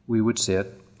we would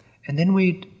sit, and then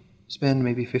we'd spend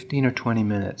maybe 15 or 20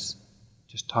 minutes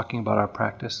just talking about our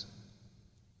practice.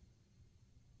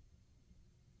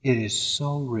 it is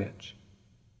so rich.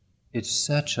 It's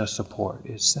such a support.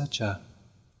 It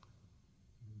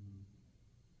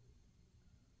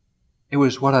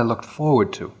was what I looked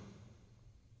forward to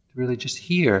really just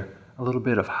hear a little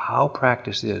bit of how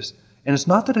practice is. And it's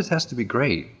not that it has to be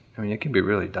great. I mean, it can be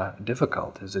really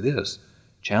difficult, as it is,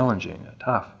 challenging,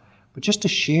 tough. But just to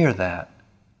share that,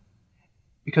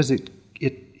 because it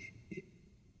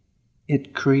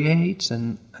creates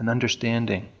an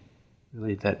understanding,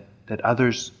 really, that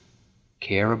others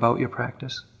care about your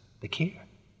practice. They care.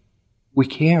 We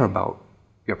care about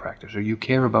your practice, or you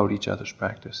care about each other's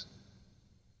practice.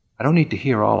 I don't need to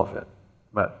hear all of it,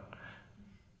 but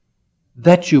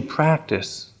that you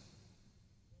practice,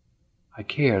 I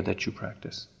care that you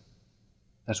practice.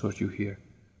 That's what you hear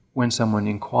when someone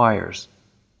inquires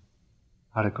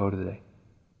how to go today.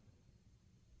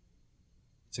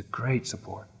 It's a great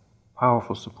support,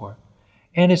 powerful support.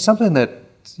 And it's something that,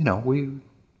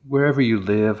 wherever you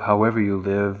live, however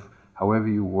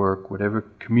you work, whatever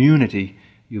community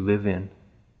you live in,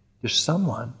 there's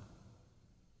someone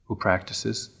who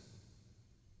practices.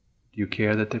 Do you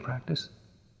care that they practice?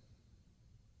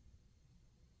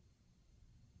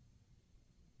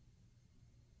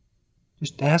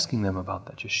 Just asking them about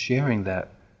that, just sharing that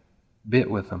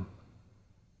bit with them,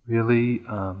 really,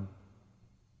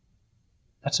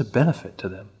 that's a benefit to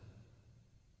them.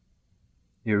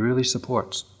 It really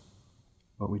supports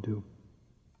what we do.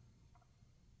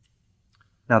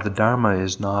 Now, the Dharma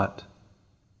is not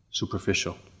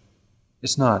superficial.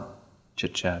 It's not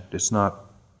chit-chat. It's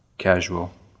not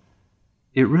casual.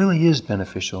 It really is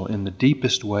beneficial in the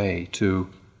deepest way to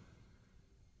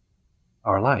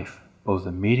our life, both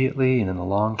immediately and in the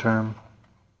long term.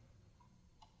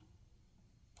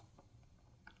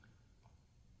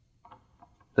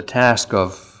 The task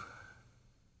of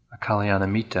a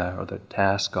Kalyanamitta, or the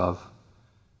task of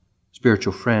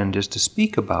spiritual friend, is to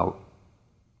speak about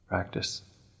practice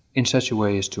in such a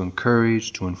way as to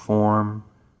encourage, to inform,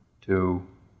 to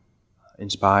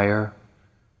inspire,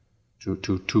 to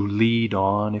lead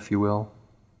on, if you will.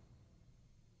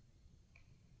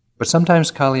 But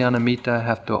sometimes Kalyanamitta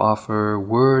have to offer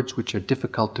words which are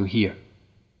difficult to hear.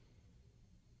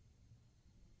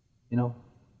 To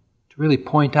really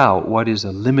point out what is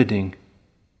a limiting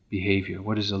behavior,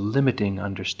 what is a limiting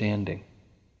understanding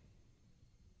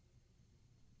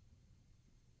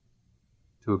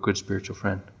to a good spiritual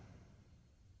friend.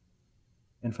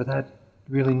 And for that,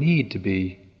 you really need to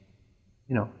be,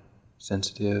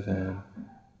 sensitive and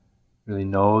really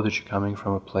know that you're coming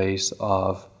from a place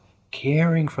of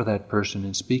caring for that person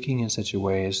and speaking in such a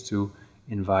way as to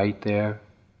invite their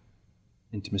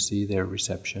intimacy, their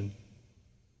reception.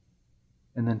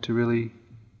 And then to really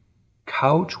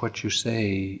couch what you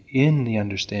say in the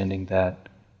understanding that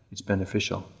it's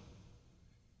beneficial,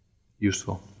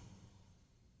 useful.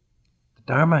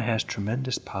 The Dharma has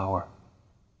tremendous power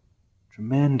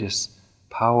in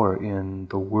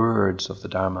the words of the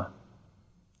Dharma.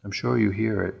 I'm sure you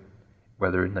hear it,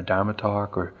 whether in the Dharma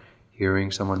talk or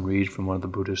hearing someone read from one of the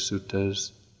Buddha's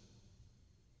suttas.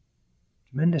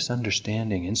 Tremendous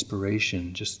understanding,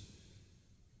 inspiration, just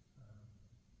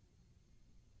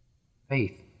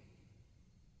faith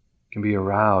can be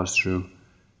aroused through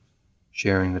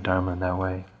sharing the Dharma in that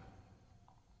way.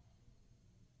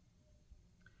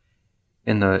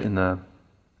 In the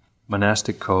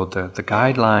monastic code, the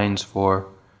guidelines for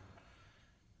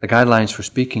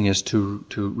speaking is to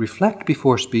reflect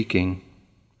before speaking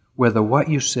whether what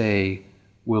you say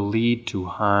will lead to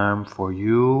harm for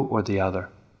you or the other.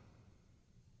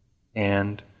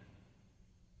 And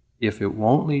if it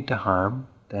won't lead to harm,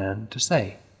 then to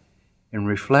say. And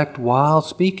reflect while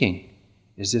speaking,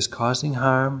 is this causing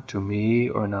harm to me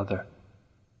or another?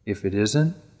 If it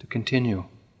isn't, to continue.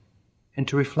 And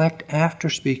to reflect after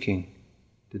speaking,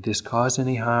 did this cause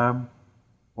any harm,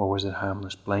 or was it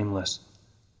harmless, blameless?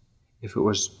 If it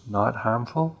was not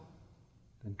harmful,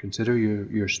 then consider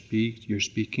your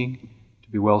speaking to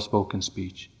be well-spoken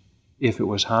speech. If it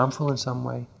was harmful in some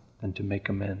way, then to make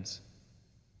amends.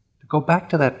 To go back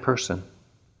to that person,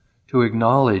 to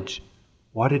acknowledge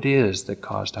what it is that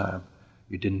caused harm.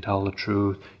 You didn't tell the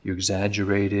truth, you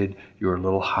exaggerated, you were a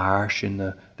little harsh in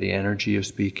the energy of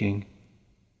speaking.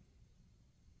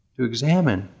 To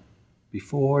examine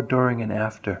before, during, and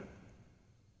after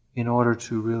in order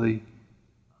to really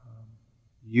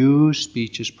use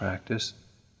speech as practice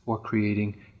for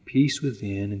creating peace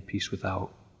within and peace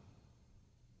without.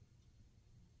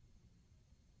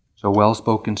 So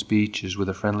well-spoken speech is with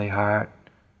a friendly heart,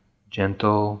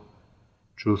 gentle,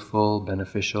 truthful,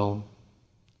 beneficial.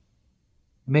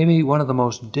 Maybe one of the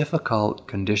most difficult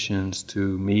conditions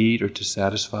to meet or to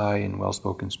satisfy in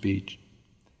well-spoken speech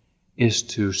is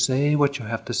to say what you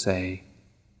have to say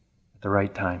at the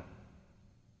right time.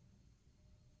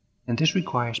 And this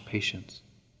requires patience.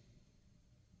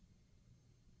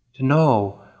 To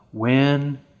know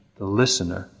when the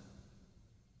listener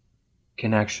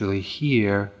can actually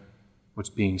hear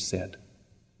what's being said.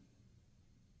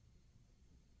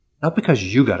 Not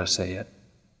because you got to say it,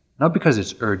 not because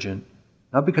it's urgent,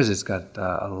 not because it's got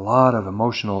a lot of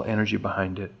emotional energy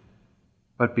behind it,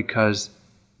 but because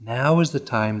now is the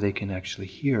time they can actually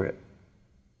hear it.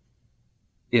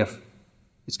 If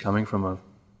it's coming from a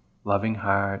loving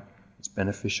heart, it's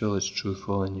beneficial, it's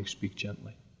truthful, and you speak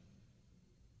gently.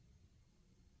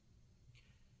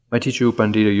 My teacher U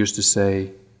Pandita used to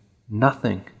say,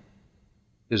 nothing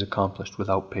is accomplished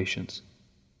without patience.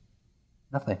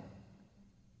 Nothing.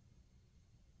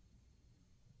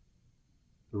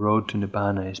 The road to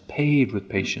Nibbana is paved with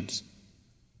patience.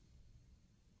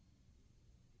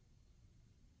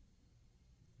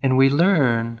 And we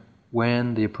learn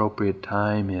when the appropriate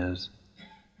time is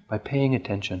by paying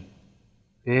attention,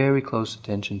 very close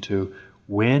attention to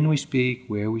when we speak,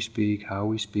 where we speak, how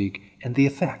we speak, and the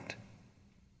effect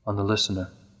on the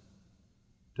listener.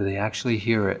 Do they actually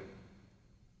hear it?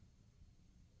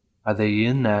 Are they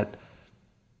in that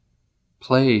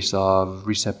place of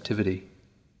receptivity?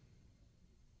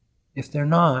 If they're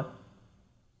not,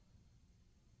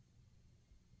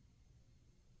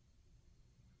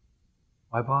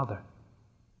 why bother?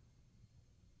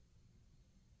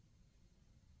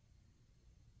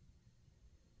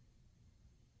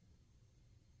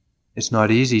 It's not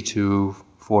easy to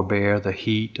forbear the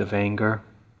heat of anger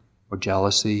or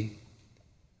jealousy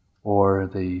or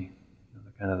the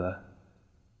kind of the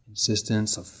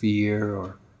insistence of fear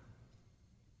or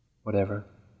whatever.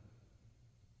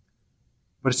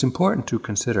 But it's important to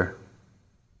consider,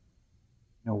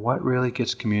 what really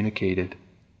gets communicated.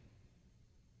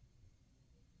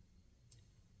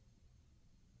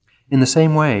 In the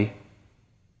same way,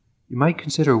 you might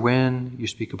consider when you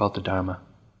speak about the Dharma.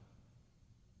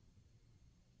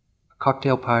 A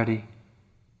cocktail party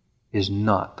is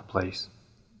not the place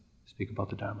to speak about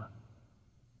the Dharma.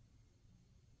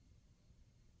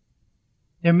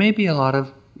 There may be a lot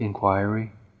of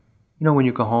inquiry. When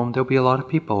you go home, there'll be a lot of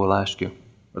people who will ask you,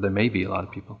 or there may be a lot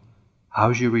of people,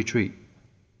 how's your retreat?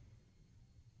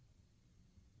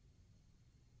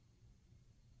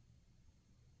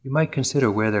 You might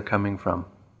consider where they're coming from.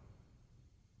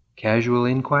 Casual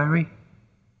inquiry?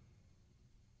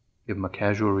 Give them a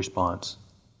casual response.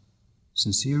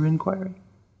 Sincere inquiry?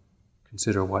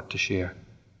 Consider what to share.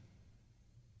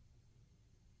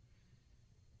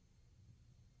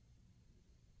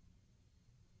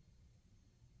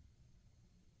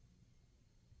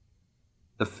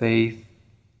 The faith,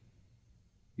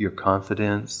 your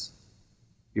confidence,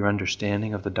 your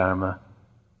understanding of the Dharma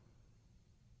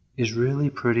is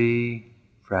really pretty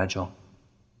fragile.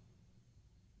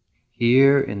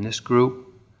 Here in this group,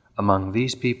 among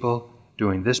these people,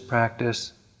 doing this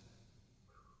practice,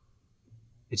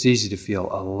 it's easy to feel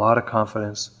a lot of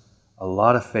confidence, a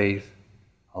lot of faith,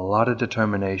 a lot of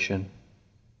determination,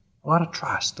 a lot of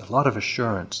trust, a lot of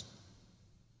assurance.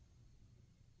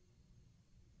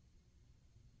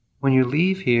 When you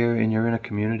leave here and you're in a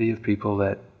community of people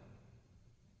that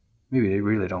maybe they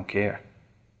really don't care.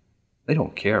 They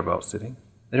don't care about sitting.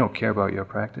 They don't care about your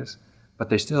practice. But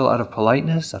they still, out of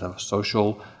politeness, out of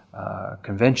social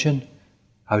convention,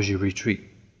 how's your retreat?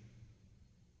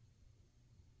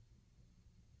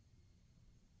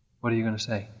 What are you going to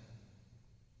say?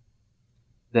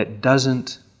 That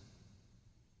doesn't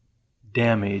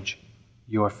damage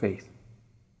your faith.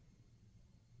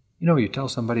 You tell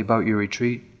somebody about your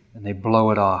retreat, and they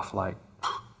blow it off like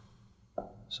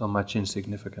so much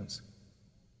insignificance.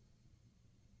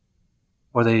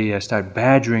 Or they start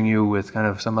badgering you with kind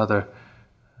of some other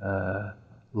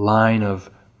line of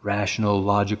rational,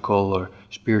 logical, or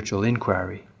spiritual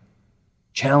inquiry,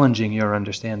 challenging your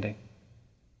understanding.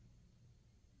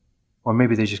 Or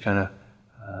maybe they just kind of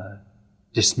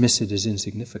dismiss it as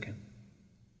insignificant.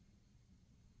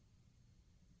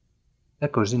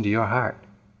 That goes into your heart,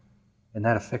 and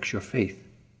that affects your faith,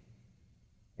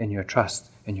 and your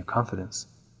trust, and your confidence,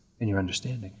 and your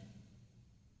understanding.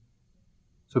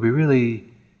 So we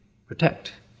really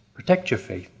protect your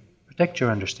faith, protect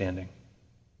your understanding.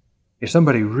 If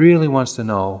somebody really wants to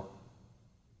know,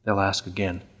 they'll ask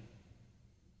again.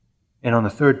 And on the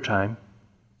third time,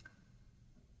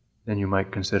 then you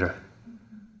might consider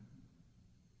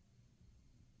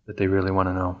that they really want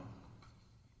to know.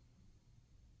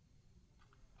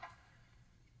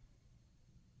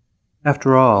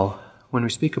 After all, when we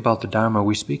speak about the Dharma,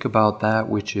 we speak about that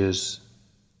which is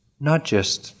not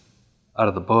just out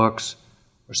of the books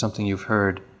or something you've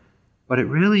heard, but it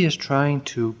really is trying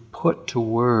to put to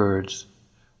words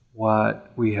what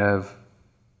we have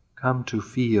come to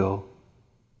feel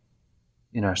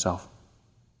in ourselves.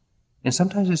 And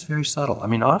sometimes it's very subtle. I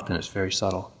mean, often it's very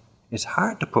subtle. It's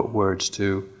hard to put words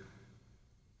to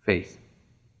faith,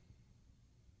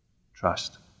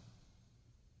 trust,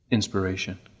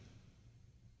 inspiration,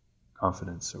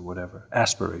 confidence, or whatever,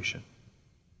 aspiration.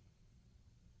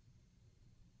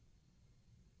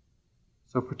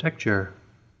 So protect your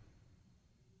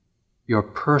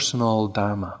personal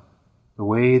dharma. The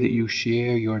way that you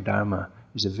share your dharma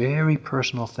is a very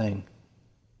personal thing.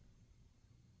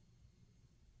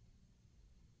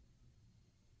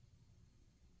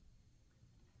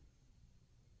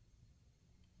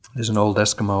 There's an old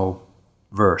Eskimo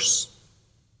verse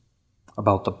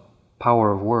about the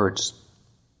power of words.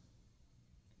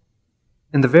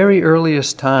 In the very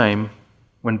earliest time,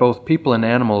 when both people and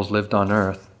animals lived on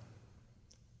Earth,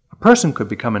 a person could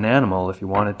become an animal if he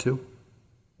wanted to,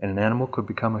 and an animal could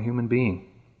become a human being.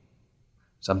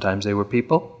 Sometimes they were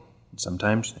people, and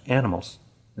sometimes animals,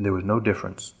 and there was no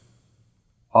difference.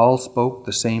 All spoke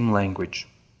the same language.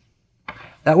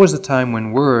 That was a time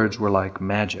when words were like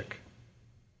magic.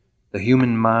 The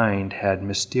human mind had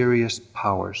mysterious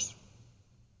powers.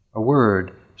 A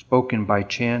word spoken by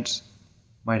chance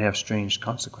might have strange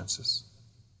consequences.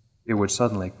 It would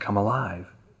suddenly come alive,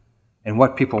 and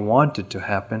what people wanted to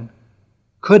happen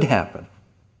could happen.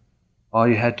 All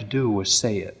you had to do was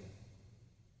say it.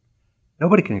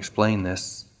 Nobody can explain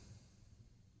this.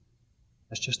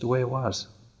 That's just the way it was.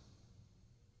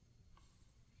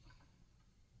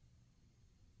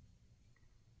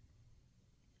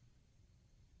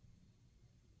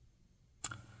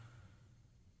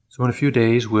 So in a few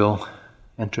days we'll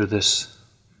enter this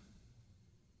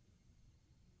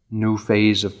new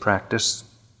phase of practice,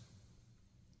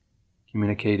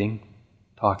 communicating,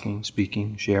 talking,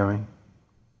 speaking, sharing.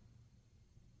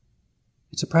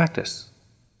 It's a practice.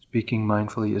 Speaking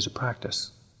mindfully is a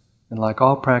practice. And like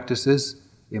all practices,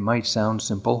 it might sound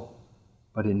simple,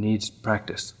 but it needs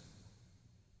practice.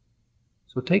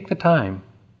 So take the time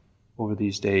over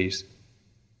these days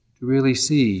to really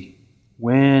see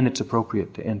when it's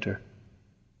appropriate to enter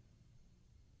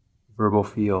the verbal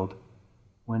field,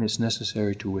 when it's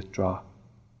necessary to withdraw.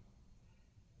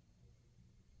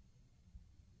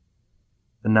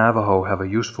 The Navajo have a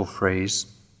useful phrase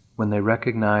when they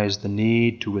recognize the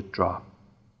need to withdraw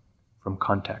from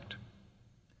contact.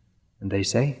 And they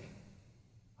say,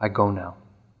 "I go now."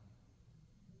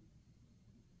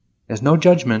 There's no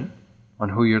judgment on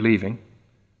who you're leaving,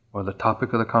 or the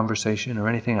topic of the conversation, or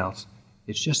anything else.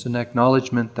 It's just an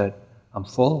acknowledgement that I'm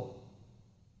full.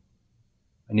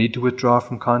 I need to withdraw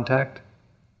from contact.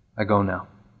 I go now.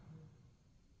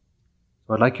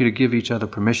 So I'd like you to give each other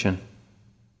permission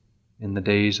in the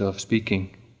days of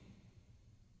speaking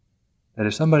that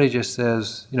if somebody just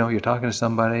says, you're talking to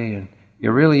somebody and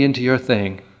you're really into your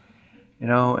thing,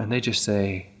 and they just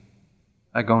say,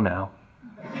 "I go now."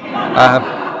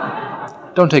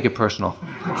 Don't take it personal.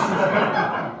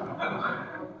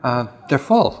 They're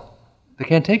full. They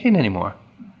can't take it anymore.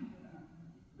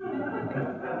 Okay.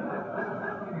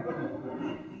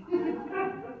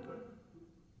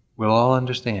 We'll all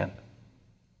understand.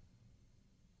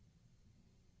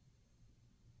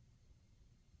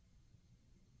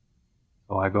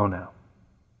 So I go now.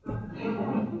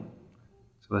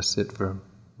 So let's sit for a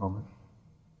moment.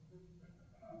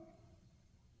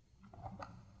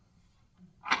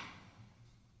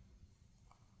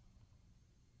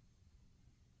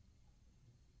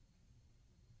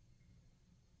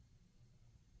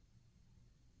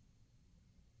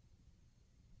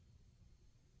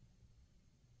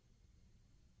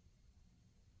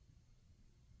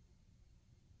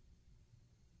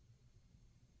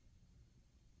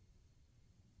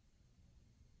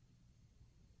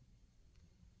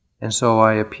 And so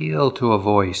I appeal to a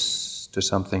voice, to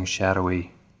something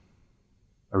shadowy,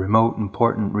 a remote,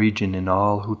 important region in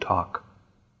all who talk.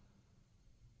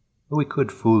 Though we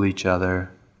could fool each other,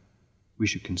 we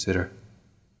should consider,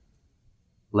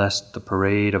 lest the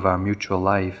parade of our mutual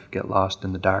life get lost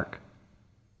in the dark.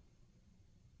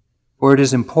 For it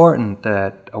is important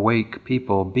that awake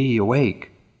people be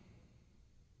awake,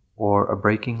 or a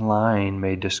breaking line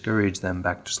may discourage them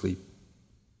back to sleep.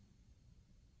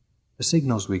 The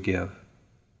signals we give,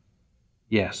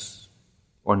 yes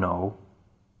or no,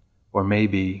 or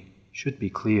maybe, should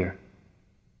be clear.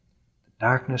 The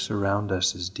darkness around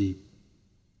us is deep.